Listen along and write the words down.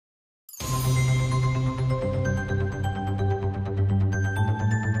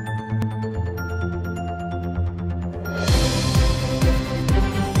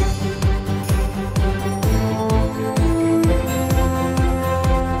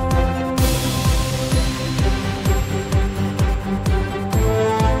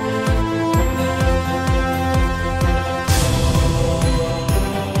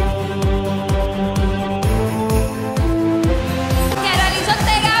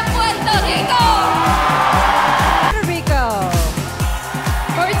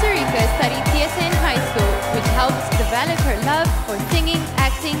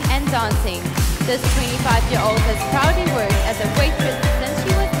This 25-year-old has proudly worked as a waitress since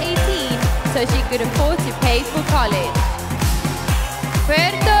she was 18, so she could afford to pay for college.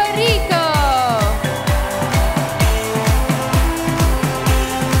 Puerto Rico!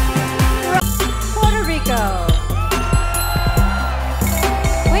 Puerto Rico!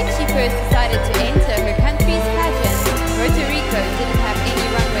 When she first decided to enter her country's pageant, Puerto Rico didn't have any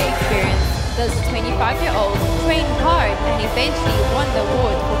runway experience. This 25-year-old trained hard and eventually won the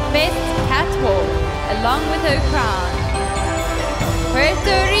award for Best Catwalk, along with her crown.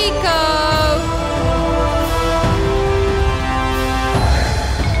 Puerto Rico!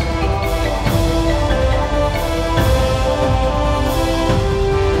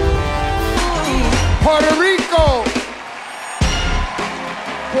 Puerto Rico!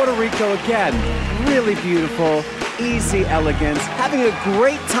 Puerto Rico again, really beautiful, easy elegance, having a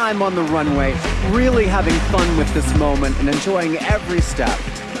great time on the runway, really having fun with this moment and enjoying every step.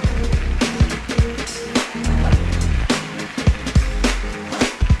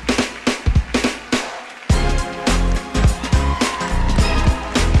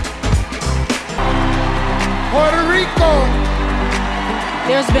 Puerto Rico!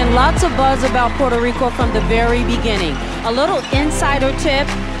 There's been lots of buzz about Puerto Rico from the very beginning. A little insider tip,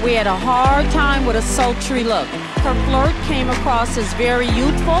 we had a hard time with a sultry look. Her flirt came across as very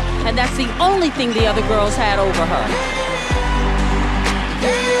youthful, and that's the only thing the other girls had over her.